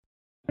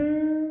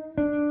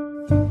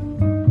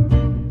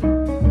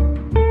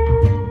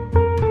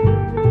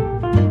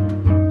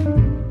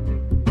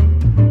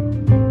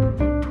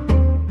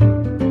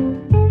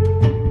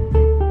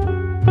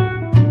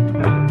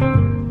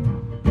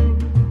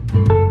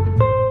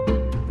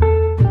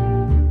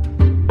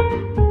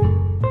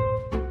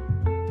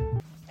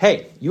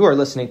Hey, you are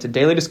listening to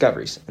Daily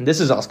Discoveries, and this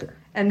is Oscar.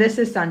 And this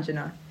is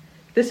Sanjana.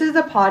 This is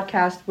the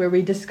podcast where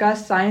we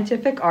discuss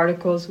scientific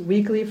articles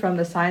weekly from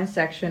the science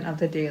section of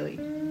the Daily.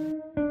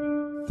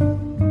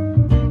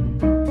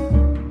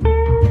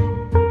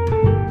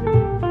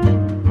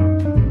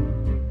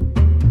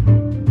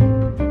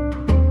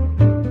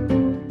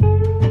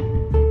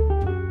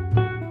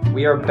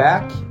 We are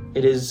back.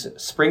 It is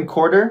spring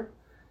quarter,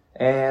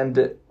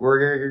 and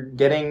we're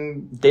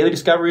getting Daily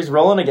Discoveries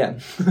rolling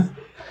again.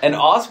 And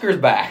Oscar's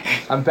back.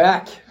 I'm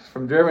back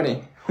from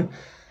Germany.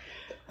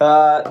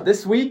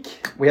 This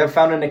week, we have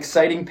found an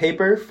exciting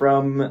paper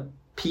from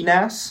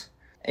PNAS,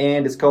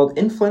 and it's called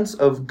Influence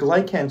of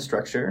Glycan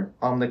Structure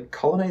on the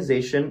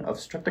Colonization of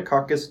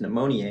Streptococcus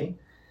pneumoniae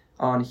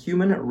on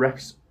Human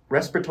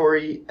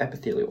Respiratory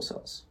Epithelial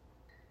Cells.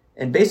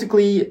 And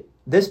basically,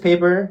 this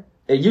paper,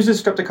 it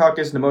uses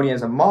Streptococcus pneumoniae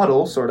as a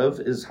model, sort of,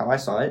 is how I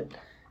saw it,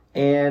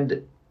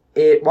 and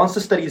it wants to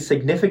study the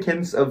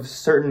significance of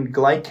certain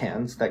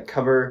glycans that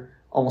cover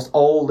almost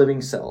all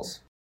living cells.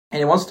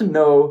 And it wants to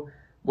know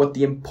what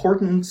the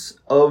importance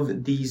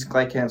of these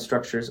glycan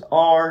structures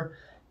are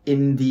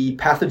in the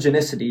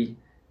pathogenicity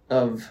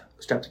of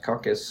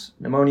Streptococcus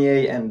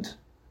pneumoniae and,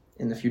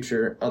 in the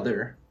future,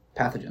 other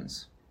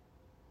pathogens.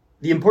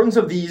 The importance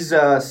of these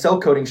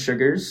cell-coating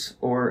sugars,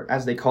 or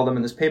as they call them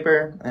in this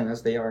paper, and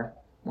as they are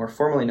more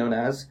formally known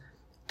as,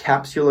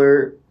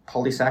 capsular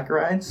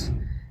polysaccharides,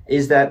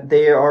 is that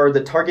they are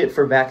the target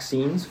for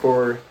vaccines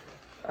for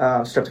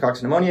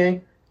Streptococcus pneumoniae,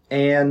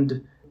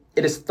 and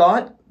it is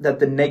thought that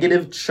the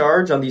negative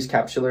charge on these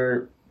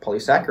capsular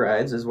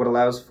polysaccharides is what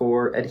allows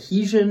for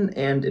adhesion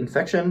and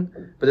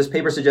infection, but this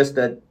paper suggests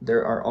that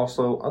there are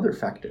also other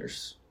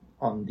factors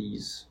on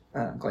these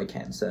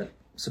glycans that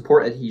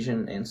support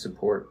adhesion and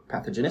support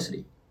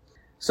pathogenicity.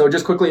 So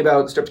just quickly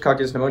about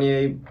Streptococcus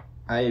pneumoniae,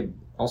 I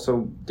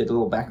also did a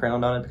little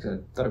background on it because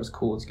I thought it was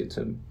cool. It's good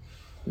to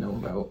know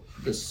about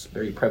this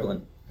very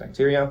prevalent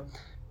bacteria.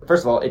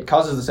 First of all, it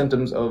causes the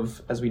symptoms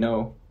of, as we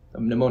know,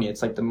 of pneumonia.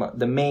 It's like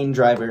the main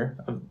driver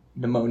of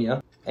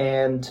pneumonia.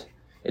 And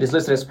it is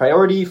listed as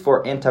priority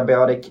for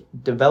antibiotic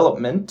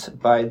development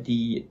by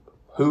the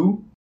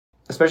WHO,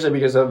 especially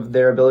because of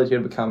their ability to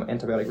become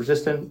antibiotic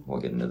resistant.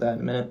 We'll get into that in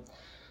a minute.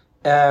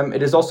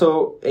 It is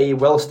also a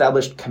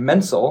well-established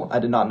commensal. I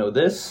did not know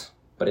this,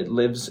 but it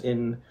lives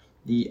in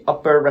the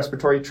upper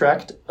respiratory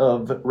tract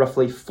of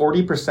roughly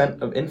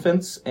 40% of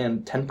infants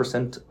and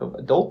 10% of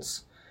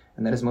adults,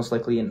 and that is most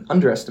likely an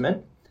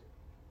underestimate.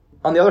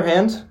 On the other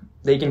hand,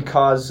 they can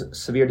cause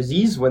severe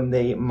disease when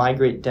they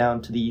migrate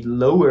down to the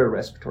lower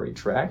respiratory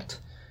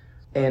tract,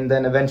 and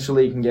then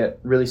eventually can get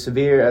really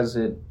severe as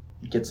it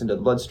gets into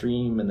the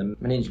bloodstream and the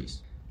meninges.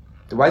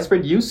 The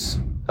widespread use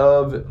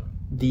of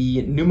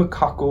the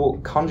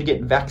pneumococcal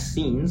conjugate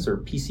vaccines, or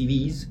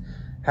PCVs,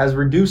 has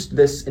reduced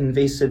this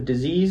invasive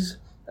disease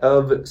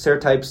of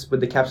serotypes with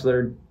the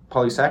capsular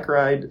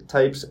polysaccharide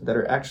types that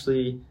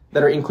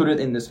are included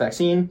in this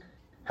vaccine.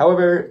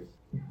 However,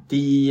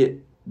 the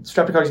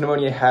Streptococcus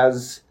pneumoniae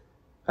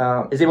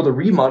is able to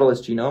remodel its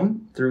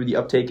genome through the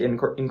uptake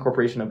and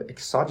incorporation of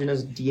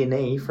exogenous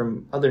DNA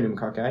from other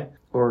pneumococci,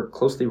 or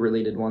closely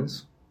related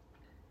ones.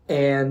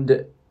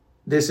 And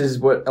this is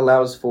what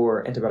allows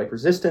for antibiotic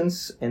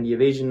resistance and the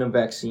evasion of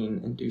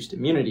vaccine-induced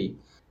immunity.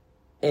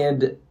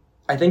 And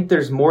I think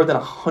there's more than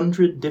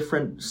 100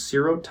 different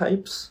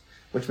serotypes,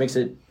 which makes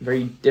it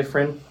very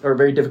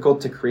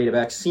difficult to create a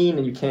vaccine,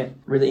 and you can't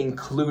really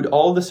include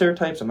all the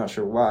serotypes. I'm not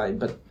sure why,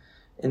 but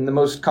in the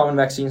most common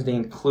vaccines, they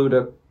include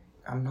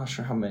I'm not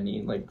sure how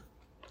many, like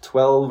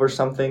 12 or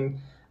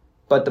something.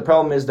 But the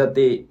problem is that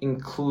they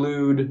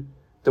include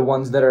the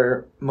ones that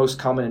are most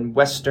common in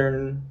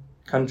Western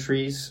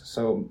countries,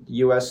 so the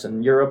US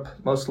and Europe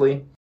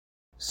mostly.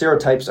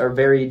 Serotypes are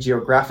very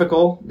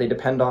geographical. They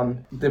depend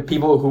on the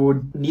people who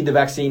would need the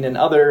vaccine in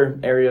other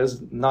areas,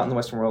 not in the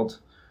Western world.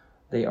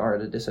 They are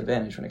at a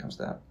disadvantage when it comes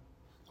to that.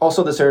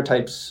 Also, the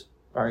serotypes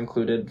are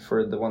included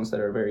for the ones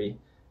that are very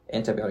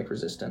antibiotic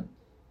resistant.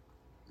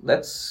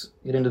 Let's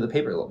get into the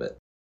paper a little bit.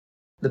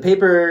 The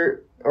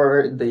paper,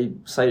 or they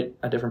cite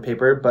a different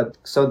paper, but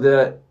so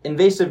the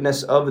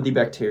invasiveness of the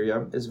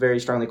bacteria is very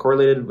strongly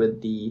correlated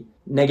with the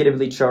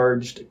negatively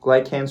charged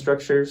glycan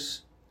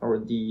structures, or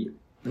the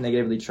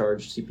negatively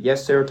charged CPS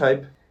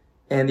serotype,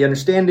 and the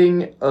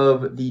understanding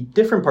of the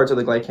different parts of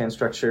the glycan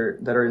structure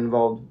that are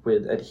involved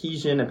with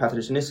adhesion and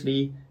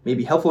pathogenicity may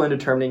be helpful in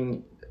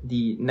determining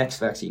the next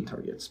vaccine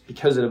targets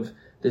because of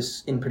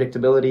this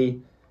unpredictability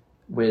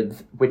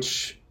with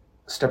which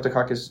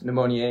Streptococcus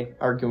pneumoniae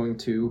are going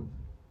to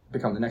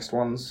become the next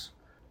ones.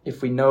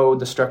 If we know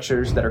the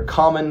structures that are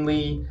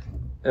commonly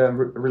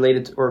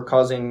related to, or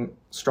causing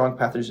strong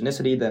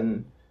pathogenicity,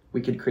 then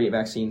we could create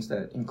vaccines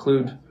that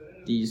include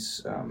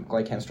these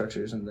glycan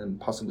structures, and then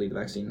possibly the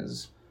vaccine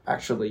is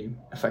actually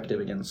effective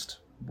against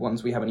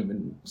ones we haven't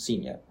even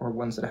seen yet, or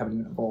ones that haven't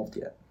even evolved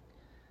yet.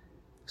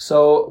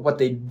 So what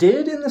they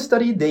did in the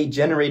study, they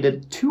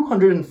generated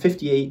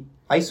 258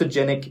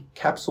 isogenic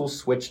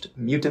capsule-switched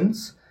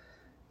mutants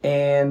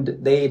And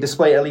they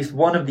display at least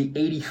one of the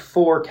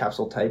 84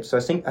 capsule types. So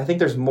I think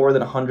there's more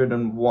than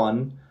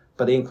 101,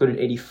 but they included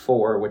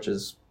 84, which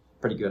is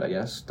pretty good, I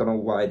guess. Don't know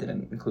why they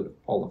didn't include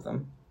all of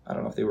them. I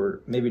don't know if they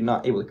were maybe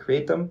not able to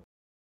create them.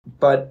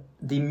 But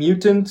the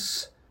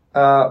mutants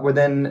were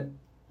then...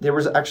 There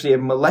was actually a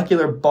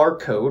molecular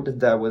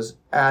barcode that was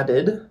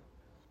added,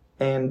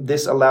 and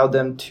this allowed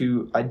them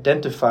to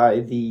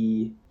identify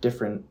the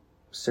different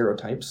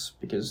serotypes,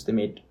 because they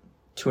made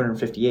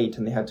 258,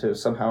 and they had to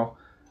somehow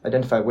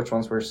identify which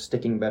ones were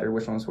sticking better,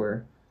 which ones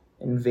were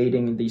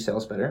invading the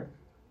cells better.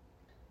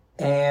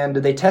 And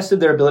they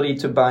tested their ability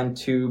to bind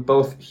to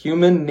both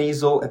human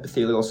nasal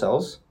epithelial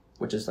cells,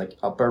 which is like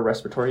upper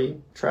respiratory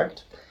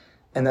tract,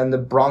 and then the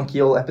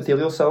bronchial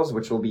epithelial cells,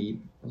 which will be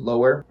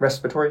lower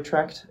respiratory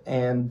tract.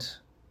 And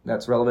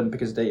that's relevant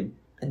because they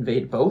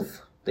invade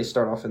both. They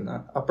start off in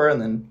the upper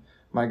and then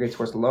migrate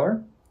towards the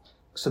lower.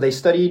 So they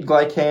studied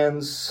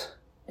glycans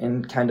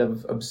and kind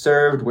of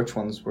observed which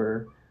ones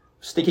were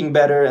sticking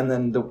better, and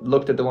then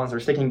looked at the ones that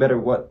were sticking better,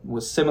 what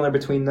was similar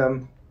between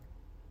them.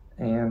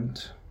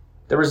 And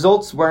the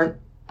results weren't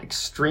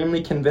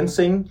extremely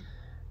convincing.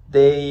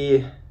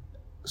 They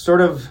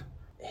sort of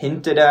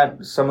hinted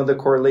at some of the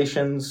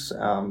correlations.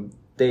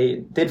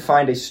 They did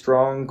find a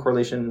strong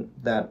correlation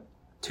that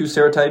two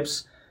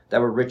serotypes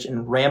that were rich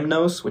in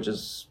rhamnose, which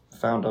is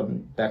found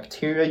on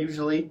bacteria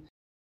usually,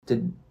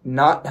 did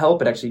not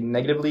help. It actually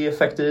negatively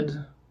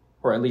affected,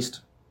 or at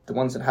least the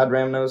ones that had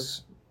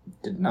rhamnose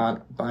did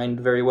not bind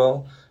very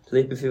well to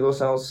the epithelial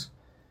cells.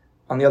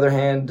 On the other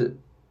hand,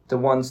 the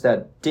ones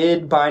that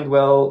did bind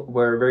well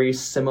were very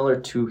similar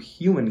to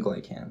human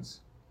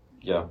glycans.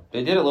 Yeah,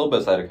 they did a little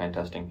bit of cytokine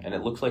testing, and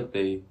it looks like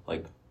the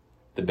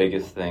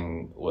biggest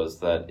thing was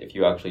that if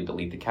you actually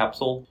delete the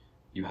capsule,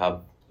 you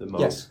have the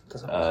most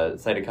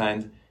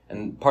cytokines.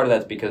 And part of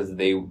that's because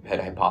they had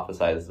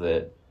hypothesized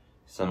that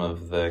some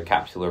of the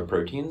capsular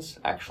proteins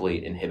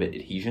actually inhibit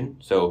adhesion.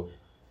 So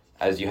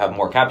as you have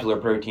more capsular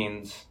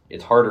proteins,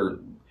 it's harder.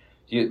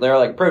 There are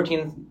like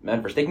proteins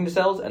meant for sticking to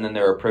cells, and then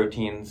there are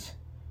proteins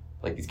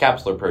like these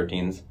capsular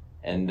proteins,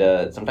 and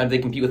sometimes they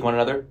compete with one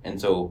another.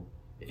 And so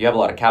if you have a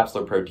lot of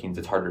capsular proteins,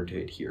 it's harder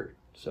to adhere.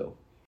 So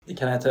you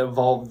kind of have to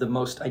evolve the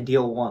most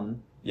ideal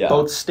one. Yeah.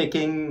 Both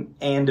sticking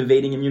and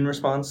evading immune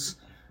response.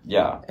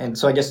 Yeah. And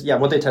so I guess,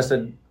 what they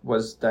tested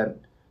was that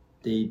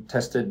they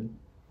tested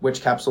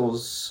which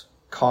capsules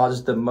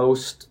caused the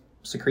most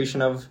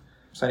secretion of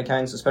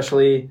cytokines,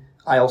 especially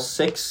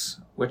IL-6,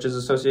 which is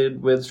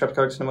associated with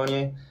Streptococcus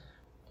pneumoniae.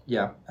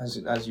 Yeah,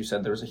 as you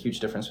said, there was a huge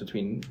difference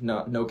between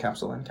no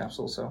capsule and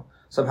capsule. So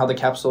somehow the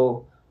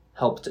capsule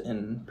helped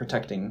in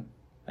protecting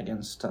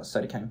against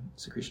cytokine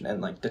secretion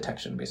and like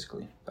detection,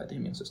 basically, by the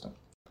immune system.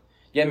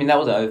 Yeah, I mean, that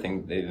was another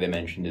thing they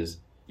mentioned is,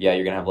 you're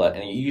going to have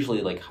and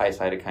usually like high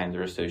cytokines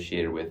are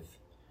associated with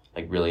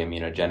like really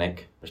immunogenic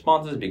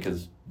responses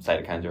because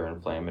cytokines are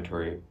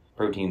inflammatory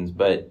proteins.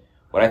 But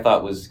what I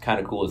thought was kind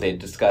of cool is they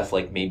discussed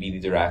like maybe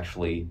these are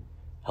actually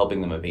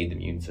helping them evade the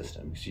immune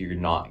system, so you're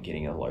not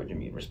getting a large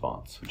immune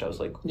response, which I was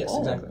like, yes,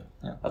 exactly.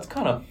 Yeah. That's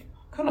kind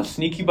of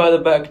sneaky by the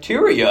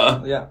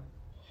bacteria. Yeah.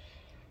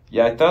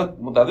 Yeah, I thought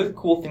the other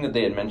cool thing that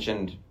they had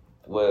mentioned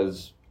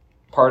was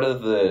part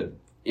of the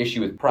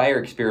issue with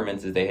prior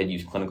experiments is they had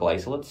used clinical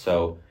isolates.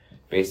 So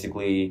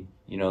basically,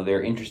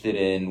 they're interested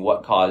in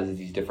what causes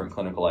these different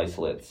clinical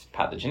isolates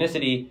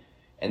pathogenicity,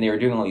 and they were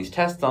doing all these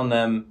tests on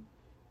them,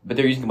 but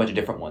they're using a bunch of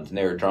different ones, and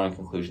they were drawing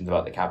conclusions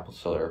about the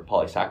capsular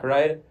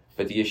polysaccharide.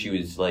 But the issue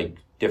is like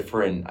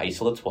different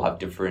isolates will have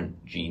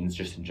different genes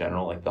just in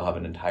general, like they'll have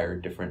an entire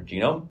different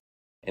genome.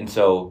 And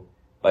so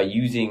by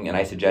using an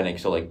isogenic,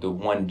 so like the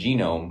one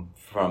genome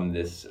from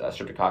this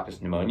Streptococcus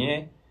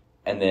pneumoniae,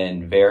 and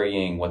then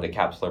varying what the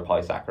capsular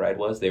polysaccharide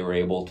was, they were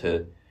able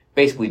to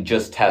basically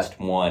just test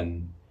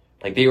one.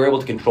 Like they were able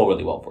to control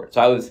really well for it.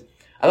 So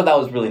I thought that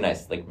was really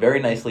nice, like very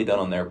nicely done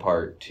on their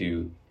part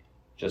to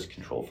just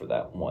control for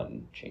that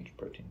one change in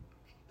protein.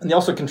 And they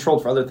also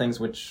controlled for other things,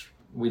 which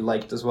we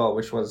liked as well,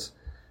 which was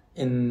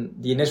in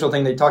the initial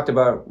thing they talked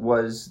about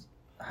was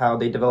how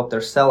they developed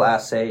their cell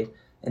assay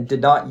and did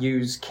not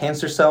use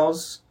cancer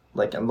cells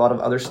like a lot of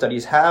other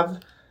studies have.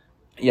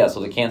 Yeah, so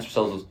the cancer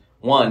cells was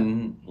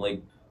one,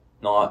 like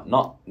not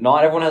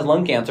everyone has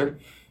lung cancer.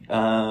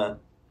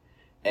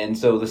 And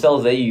so the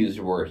cells they used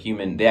were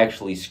human. They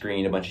actually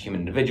screened a bunch of human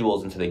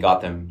individuals, and so they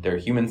got their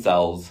human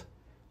cells.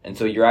 And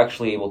so you're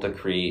actually able to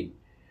create,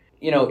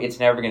 it's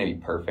never going to be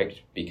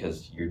perfect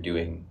because you're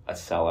doing a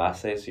cell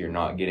assay, so you're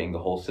not getting the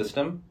whole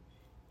system.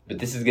 But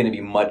this is going to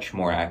be much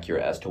more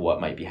accurate as to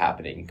what might be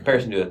happening. In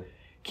comparison to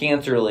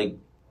cancer, like,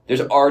 there's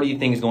already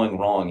things going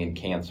wrong in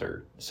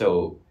cancer.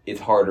 So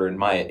it's harder,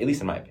 at least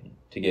in my opinion,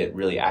 to get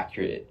really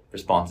accurate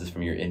responses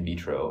from your in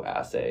vitro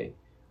assay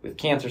with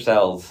cancer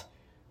cells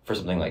for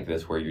something like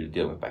this where you're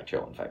dealing with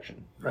bacterial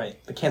infection.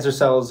 Right. The cancer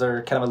cells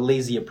are kind of a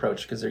lazy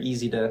approach because they're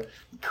easy to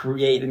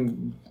create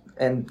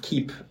and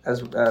keep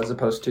as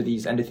opposed to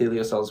these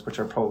epithelial cells, that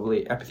are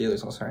probably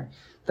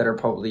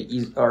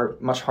are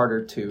much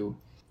harder to.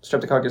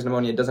 Streptococcus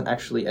pneumoniae doesn't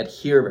actually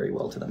adhere very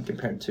well to them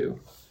compared to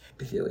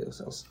epithelial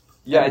cells.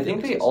 Yeah, I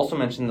think they also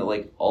mentioned that,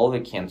 like, all the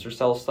cancer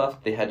cell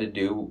stuff, they had to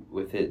do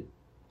with it.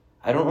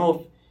 I don't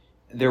know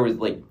if there was,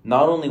 like,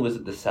 not only was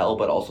it the cell,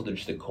 but also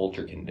just the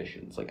culture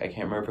conditions. Like, I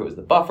can't remember if it was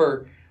the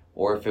buffer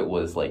or if it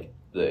was, like,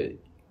 the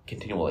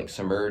continual, like,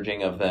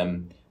 submerging of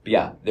them. But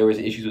yeah, there was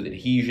issues with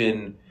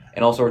adhesion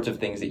and all sorts of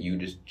things that you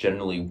just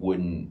generally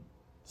wouldn't,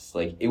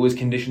 like, it was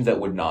conditions that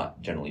would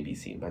not generally be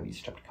seen by these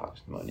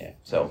Streptococcus pneumoniae.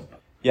 So,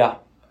 yeah,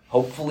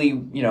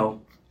 hopefully,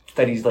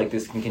 studies like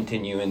this can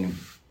continue and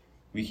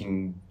we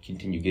can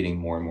continue getting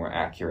more and more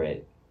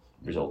accurate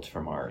results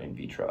from our in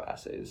vitro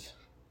assays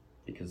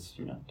because,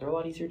 they're a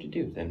lot easier to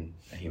do than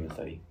a human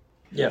study.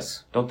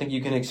 Yes. Don't think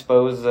you can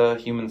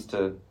expose humans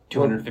to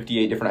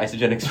 258 different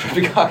isogenic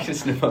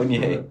Streptococcus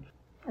pneumoniae.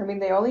 I mean,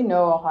 they only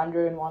know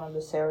 101 of the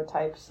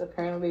serotypes.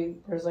 Apparently,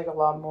 there's like a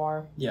lot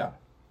more. Yeah.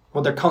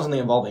 Well, they're constantly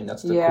evolving.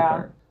 That's the cool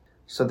part.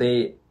 So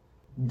the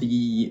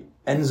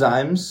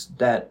enzymes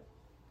that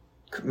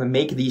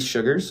make these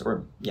sugars,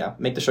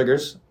 make the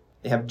sugars,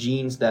 they have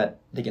genes that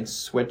they can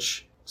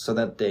switch so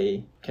that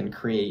they can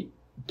create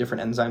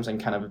different enzymes and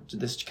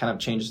this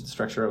changes the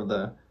structure of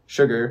the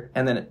sugar.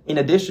 And then in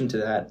addition to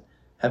that,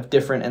 have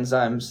different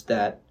enzymes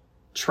that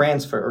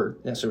transfer,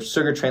 so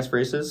sugar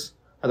transferases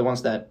are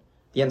the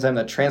enzyme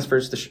that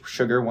transfers the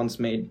sugar once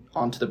made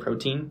onto the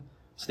protein.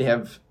 So they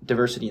have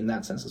diversity in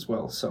that sense as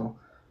well. So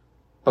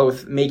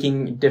both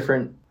making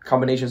different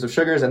combinations of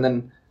sugars and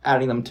then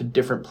adding them to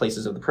different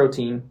places of the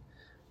protein.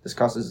 This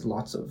causes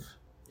lots of,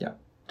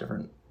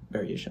 different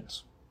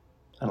variations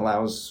and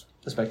allows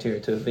this bacteria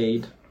to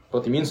evade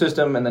both the immune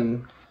system and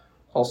then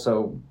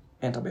also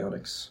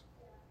antibiotics.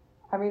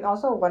 I mean,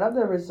 also one of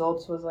the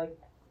results was like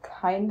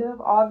kind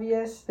of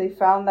obvious. They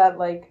found that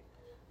like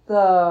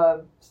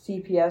the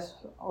CPS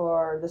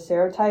or the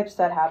serotypes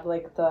that have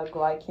like the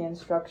glycan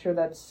structure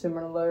that's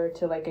similar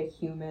to like a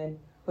human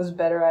was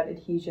better at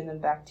adhesion than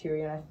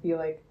bacteria. And I feel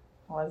like,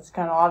 well, it's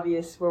kind of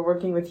obvious. We're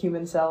working with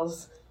human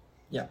cells.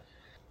 Yeah.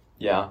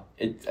 Yeah.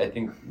 I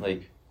think,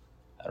 like,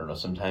 I don't know,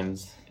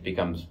 sometimes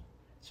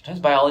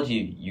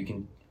biology,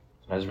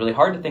 sometimes it's really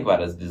hard to think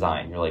about as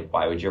design. You're like,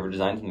 why would you ever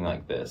design something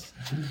like this?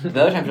 And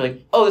the other times you're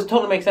like, oh, this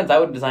totally makes sense. I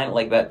would design it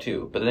like that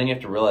too. But then you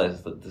have to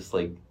realize that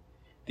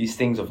these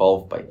things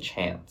evolve by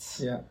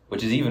chance. Yeah.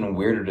 Which is even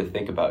weirder to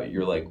think about.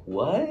 You're like,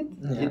 what?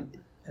 Yeah.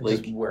 It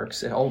just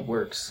works. It all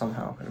works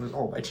somehow. It was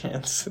all by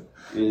chance.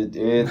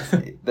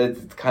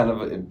 That's kind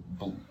of, it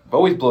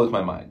always blows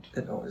my mind.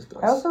 It always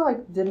does. I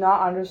also did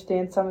not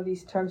understand some of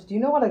these terms. Do you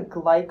know what a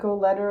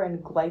glycoletter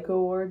and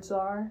glycowords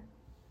are?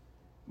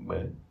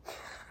 What?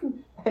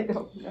 I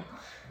don't know.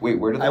 Wait,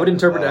 where did I would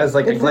interpret it as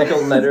a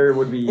glycoletter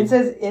would be... It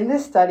says, in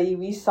this study,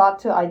 we sought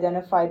to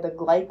identify the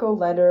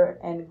glycoletter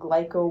and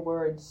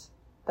glycowords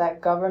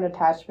that govern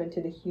attachment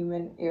to the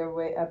human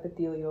airway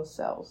epithelial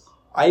cells.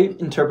 I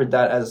interpret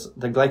that as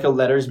the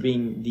glycoletters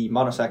being the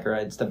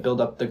monosaccharides that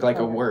build up the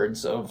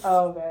glycowords of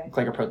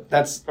glycoprotein.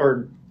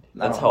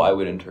 That's how I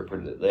would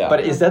interpret it. Yeah.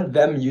 But is that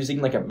them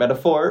using a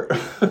metaphor?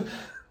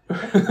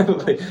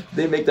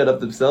 They make that up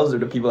themselves, or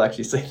do people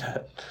actually say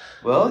that?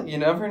 Well, you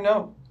never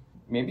know.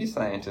 Maybe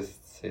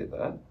scientists say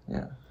that.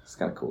 Yeah, it's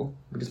kind of cool.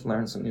 We just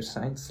learned some new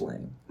science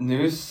slang.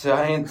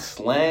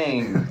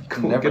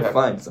 Cool, good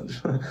find.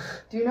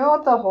 Do you know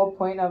what the whole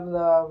point of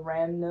the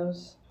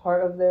randness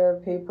part of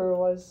their paper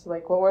was?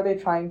 What were they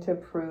trying to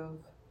prove?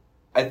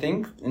 I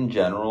think, in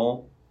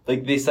general,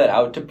 they set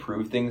out to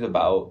prove things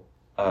about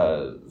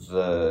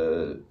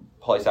the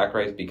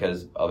polysaccharides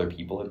because other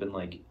people have been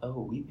like,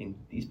 oh, we think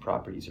these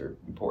properties are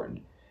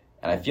important.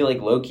 And I feel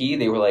like low-key,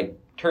 they were like,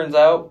 turns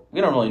out,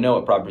 we don't really know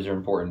what properties are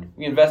important.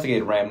 We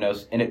investigated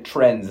rhamnose, and it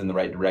trends in the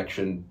right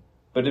direction.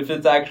 But if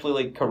it's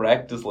actually,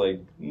 correct, it's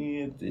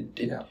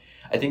yeah.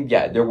 I think,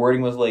 their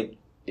wording was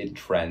it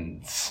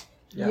trends.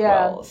 Yeah.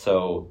 Well.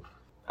 So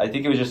I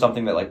think it was just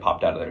something that,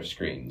 popped out of their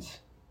screens.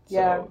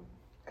 Yeah.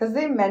 Because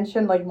they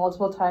mentioned,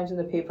 multiple times in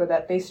the paper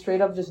that they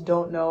straight up just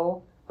don't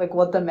know,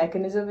 what the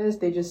mechanism is.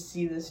 They just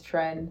see this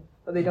trend,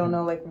 but they don't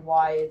know,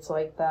 why it's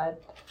like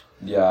that.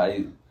 Yeah,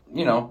 I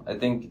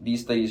think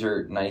these studies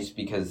are nice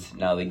because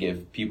now they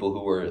give people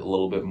who are a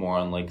little bit more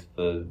on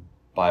the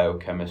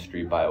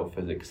biochemistry,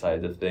 biophysics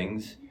side of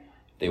things,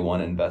 if they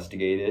want to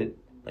investigate it.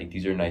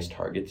 These are nice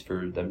targets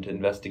for them to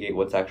investigate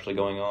what's actually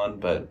going on.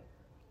 But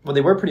well,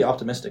 they were pretty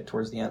optimistic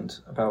towards the end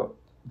about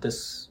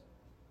this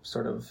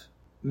sort of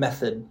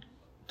method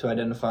to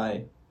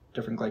identify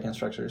different glycan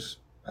structures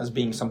as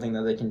being something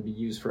that they can be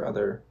used for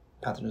other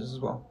pathogens as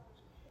well.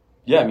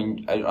 Yeah, I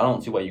mean, I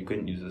don't see why you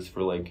couldn't use this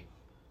for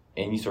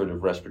any sort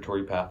of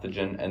respiratory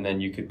pathogen, and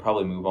then you could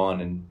probably move on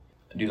and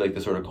do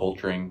the sort of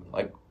culturing.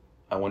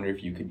 I wonder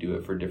if you could do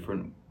it for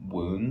different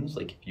wounds,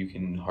 if you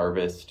can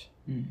harvest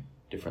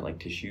different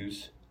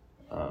tissues,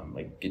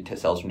 get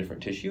cells from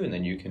different tissue, and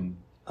then you can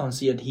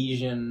see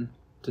adhesion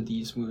to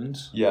these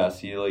wounds. Yeah,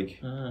 see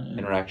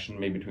interaction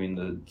maybe between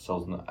the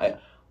cells and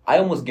I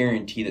almost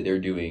guarantee that they're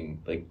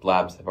doing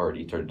labs have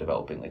already started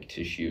developing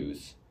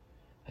tissues.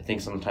 I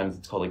think sometimes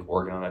it's called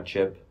organ on a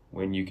chip,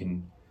 when you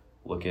can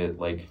look at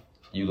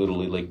you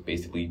literally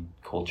basically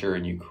culture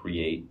and you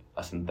create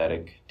a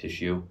synthetic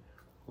tissue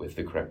with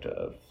the correct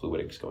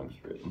fluidics going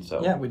through it. And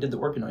so Yeah, we did the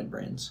organoid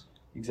brains.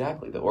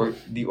 exactly the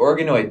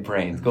organoid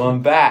brains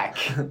going back.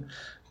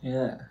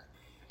 Yeah.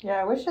 Yeah,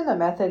 I wish in the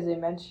methods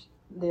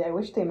I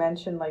wish they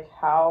mentioned like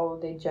how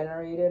they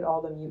generated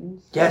all the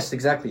mutants. Yes,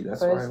 exactly. That's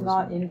But why it's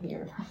not in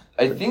here.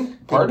 I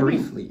think part of me,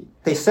 briefly.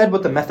 They said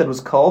what the method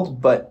was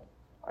called, but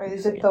Or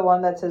is it the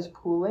one that says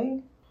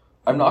pooling?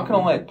 I'm not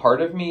gonna lie,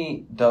 part of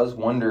me does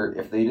wonder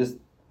if they just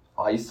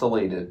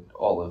isolated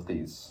all of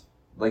these.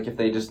 Like if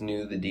they just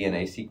knew the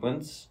DNA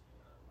sequence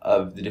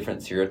of the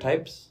different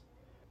serotypes.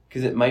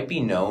 Because it might be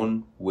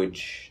known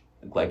which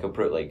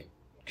glycoprotein,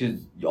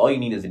 because all you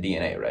need is the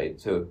DNA, right?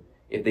 So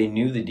if they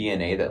knew the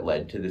DNA that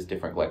led to this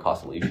different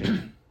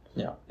glycosylation,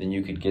 Yeah. then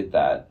you could get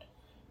that.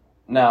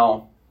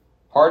 Now,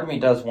 part of me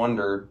does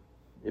wonder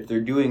if they're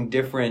doing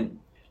different,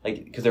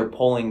 because they're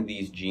pulling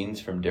these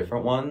genes from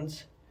different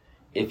ones,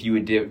 if you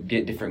would get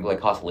different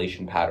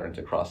glycosylation patterns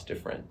across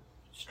different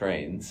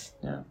strains.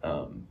 Yeah.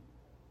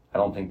 I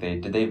don't think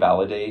did they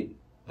validate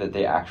that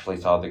they actually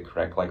saw the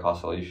correct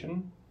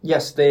glycosylation?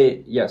 yes, I'm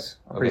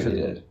Okay, pretty sure they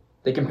they did. did.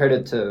 They compared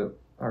it to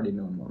already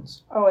known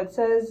ones. Oh, it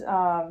says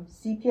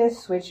CPS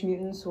switch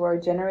mutants were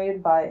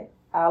generated by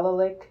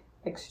allelic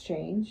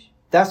exchange.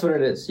 That's what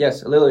it is.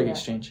 Yes, allelic Yeah.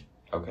 exchange.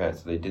 Okay,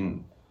 so they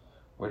didn't.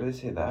 Where do they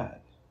say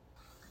that?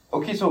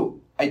 Okay, so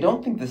I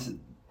don't think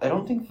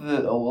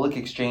the allelic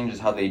exchange is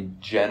how they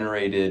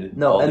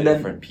generated all the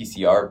different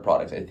PCR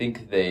products. I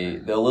think the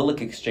allelic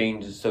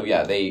exchange. So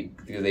yeah,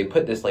 because they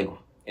put this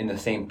in the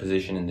same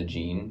position in the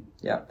gene.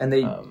 Yeah, and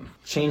they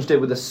changed it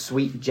with a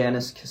sweet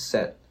Janus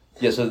cassette.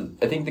 Yeah, so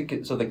I think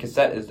the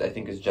cassette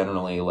is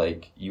generally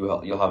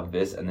you'll have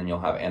this, and then you'll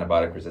have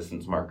antibiotic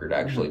resistance marker to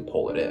actually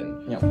pull it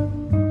in. Yeah.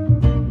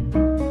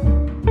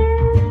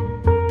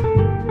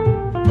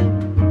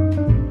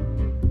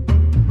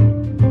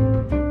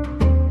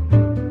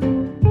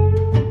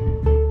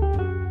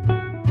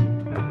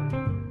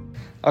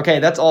 Okay,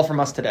 that's all from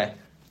us today.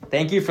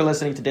 Thank you for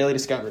listening to Daily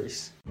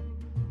Discoveries.